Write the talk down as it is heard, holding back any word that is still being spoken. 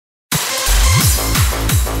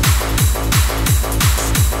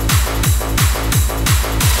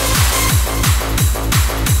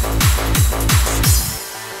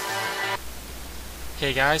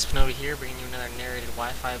Hey guys, Panovi here, bringing you another narrated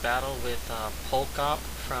Wi-Fi battle with Polkop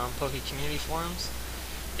from PokeCommunity Forums.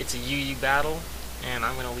 It's a UU battle, and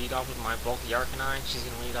I'm going to lead off with my bulky Arcanine. She's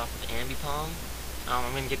going to lead off with Ambipom.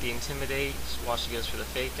 I'm going to get the Intimidate while she goes for the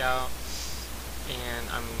Fake Out, and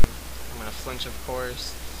I'm going to flinch, of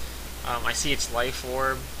course. I see its Life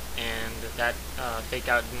Orb, and that Fake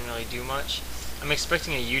Out didn't really do much. I'm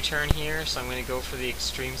expecting a U-turn here, so I'm going to go for the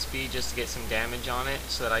extreme speed just to get some damage on it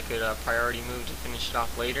so that I could priority move to finish it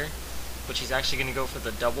off later. But she's actually going to go for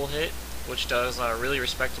the double hit, which does really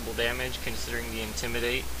respectable damage considering the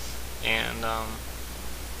Intimidate. And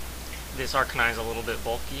this Arcanine is a little bit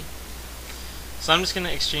bulky. So I'm just going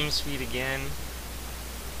to extreme speed again.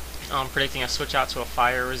 I'm predicting a switch out to a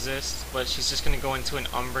Fire Resist, but she's just going to go into an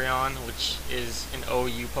Umbreon, which is an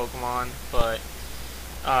OU Pokemon, but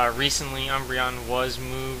recently Umbreon was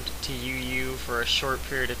moved to UU for a short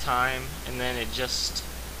period of time, and then it just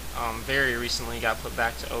very recently got put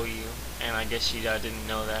back to OU, and I guess she didn't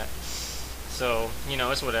know that. So, you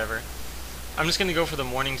know, it's whatever. I'm just going to go for the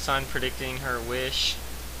Morning Sun, predicting her Wish,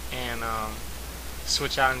 and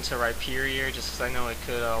switch out into Rhyperior, just because I know it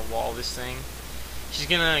could wall this thing. She's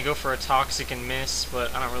going to go for a Toxic and miss,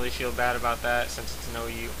 but I don't really feel bad about that since it's an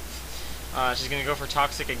OU. She's going to go for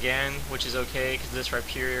Toxic again, which is okay because this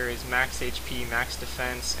Rhyperior is max HP, max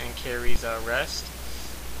defense, and carries Rest.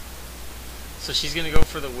 So she's going to go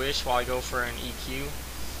for the Wish while I go for an EQ.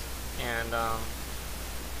 And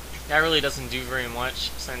that really doesn't do very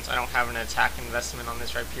much since I don't have an attack investment on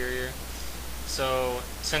this Rhyperior. So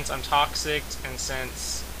since I'm Toxic and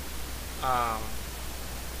since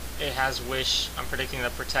it has Wish, I'm predicting the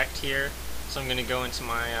Protect here. So I'm going to go into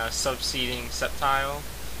my Subseeding Sceptile.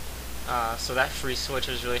 So that free switch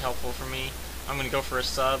is really helpful for me. I'm going to go for a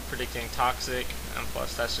sub, predicting Toxic, and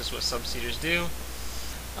plus that's just what subseeders do.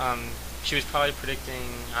 She was probably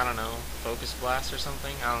predicting, I don't know, Focus Blast or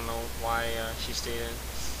something. I don't know why she stayed in.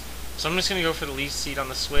 So I'm just going to go for the Leaf Seed on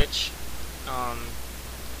the switch,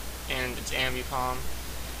 and it's Ambipom.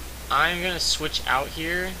 I'm going to switch out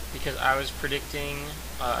here because I was predicting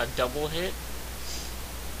a double hit,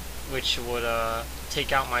 which would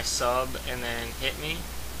take out my sub and then hit me.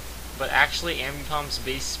 But actually Ambipom's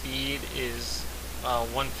base speed is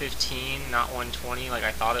 115, not 120 like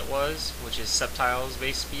I thought it was, which is Sceptile's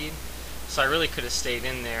base speed. So I really could have stayed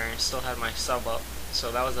in there and still had my sub up. So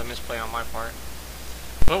that was a misplay on my part.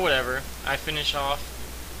 But whatever. I finish it off,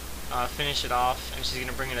 and she's going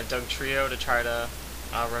to bring in a Dugtrio to try to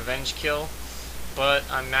revenge kill. But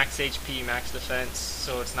I'm max HP, max defense,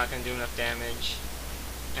 so it's not going to do enough damage.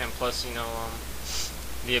 And plus, you know,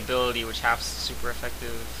 the ability, which has super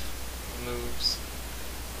effective moves.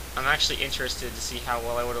 I'm actually interested to see how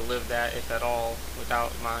well I would have lived that, if at all,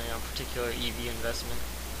 without my particular EV investment.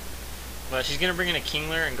 But she's going to bring in a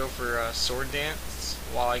Kingler and go for Sword Dance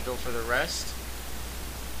while I go for the rest.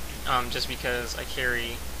 Just because I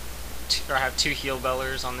have two Heal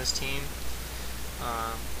Bellers on this team.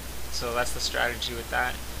 So that's the strategy with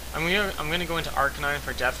that. I'm gonna go into Arcanine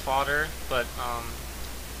for Death Fodder, but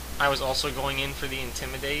I was also going in for the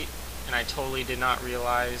Intimidate, and I totally did not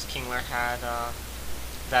realize Kingler had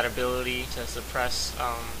that ability to suppress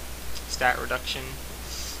stat reduction.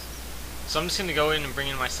 So I'm just going to go in and bring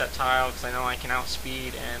in my Sceptile because I know I can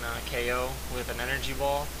outspeed and KO with an Energy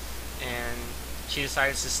Ball, and she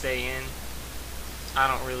decides to stay in. I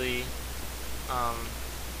don't really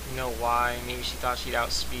know why. Maybe she thought she'd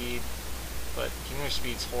outspeed, but Kingler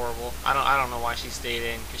speed's horrible. I don't know why she stayed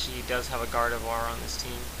in because she does have a Gardevoir on this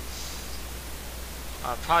team.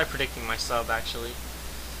 Probably predicting my sub actually.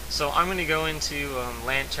 So I'm going to go into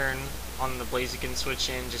Lantern on the Blaziken switch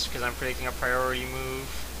in just because I'm predicting a priority move,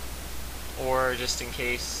 or just in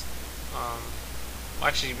case. Well,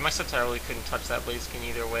 actually my Sceptile really couldn't touch that Blaziken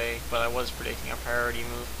either way, but I was predicting a priority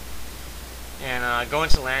move. And go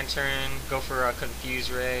into Lantern, go for a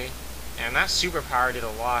Confuse Ray, and that superpower did a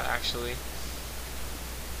lot actually.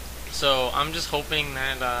 So I'm just hoping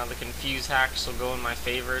that the Confuse hacks will go in my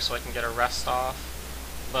favor so I can get a rest off.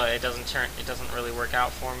 But it doesn't really work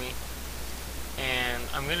out for me. And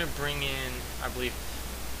I'm gonna bring in, I believe,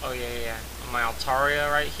 my Altaria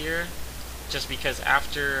right here, just because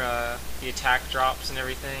after the attack drops and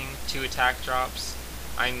everything, 2 attack drops,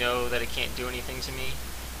 I know that it can't do anything to me.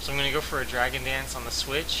 So I'm gonna go for a Dragon Dance on the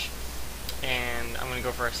switch, and I'm gonna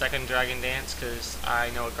go for a second Dragon Dance because I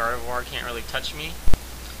know a Gardevoir can't really touch me.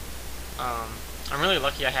 I'm really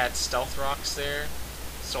lucky I had Stealth Rocks there,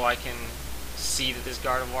 so I can see that this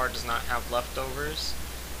Gardevoir does not have leftovers.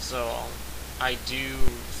 So I do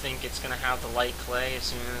think it's going to have the Light Clay as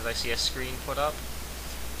soon as I see a screen put up.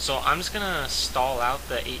 So I'm just going to stall out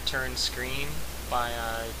the 8-turn screen by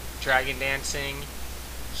Dragon Dancing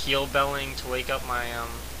heal belling to wake up my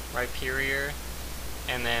Rhyperior,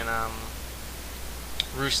 and then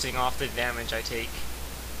roosting off the damage I take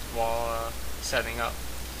while setting up.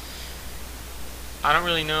 I don't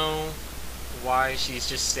really know why she's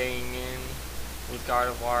just staying in with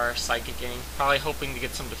Gardevoir, Psychicking, probably hoping to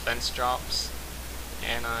get some defense drops,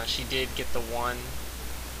 and she did get the one.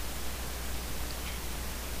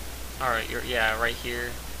 Alright, yeah, right here,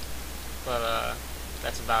 but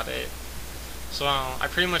that's about it. So I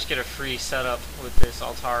pretty much get a free setup with this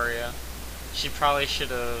Altaria. She probably should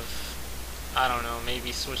have, I don't know,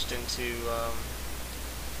 maybe switched into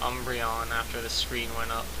Umbreon after the screen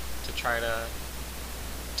went up to try to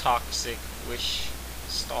Toxic Wish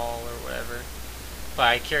stall or whatever. But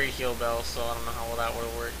I carry Heal Bell, so I don't know how well that would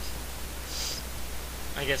have worked.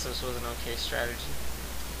 I guess this was an okay strategy.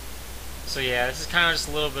 So yeah, this is kind of just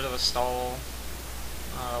a little bit of a stall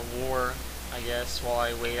war, I guess, while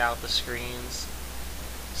I wait out the screens.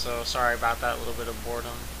 So sorry about that little bit of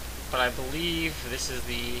boredom. But I believe this is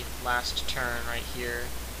the last turn right here.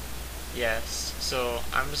 Yes, so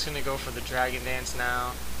I'm just going to go for the Dragon Dance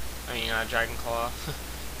now. I mean, Dragon Claw,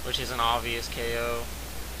 which is an obvious KO.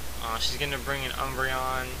 She's going to bring in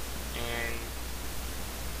Umbreon and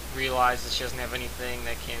realize that she doesn't have anything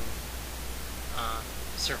that can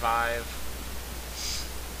survive,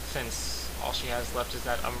 since all she has left is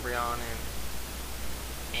that Umbreon and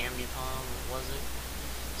Ambipom, was it?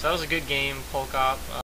 So that was a good game, Polkop.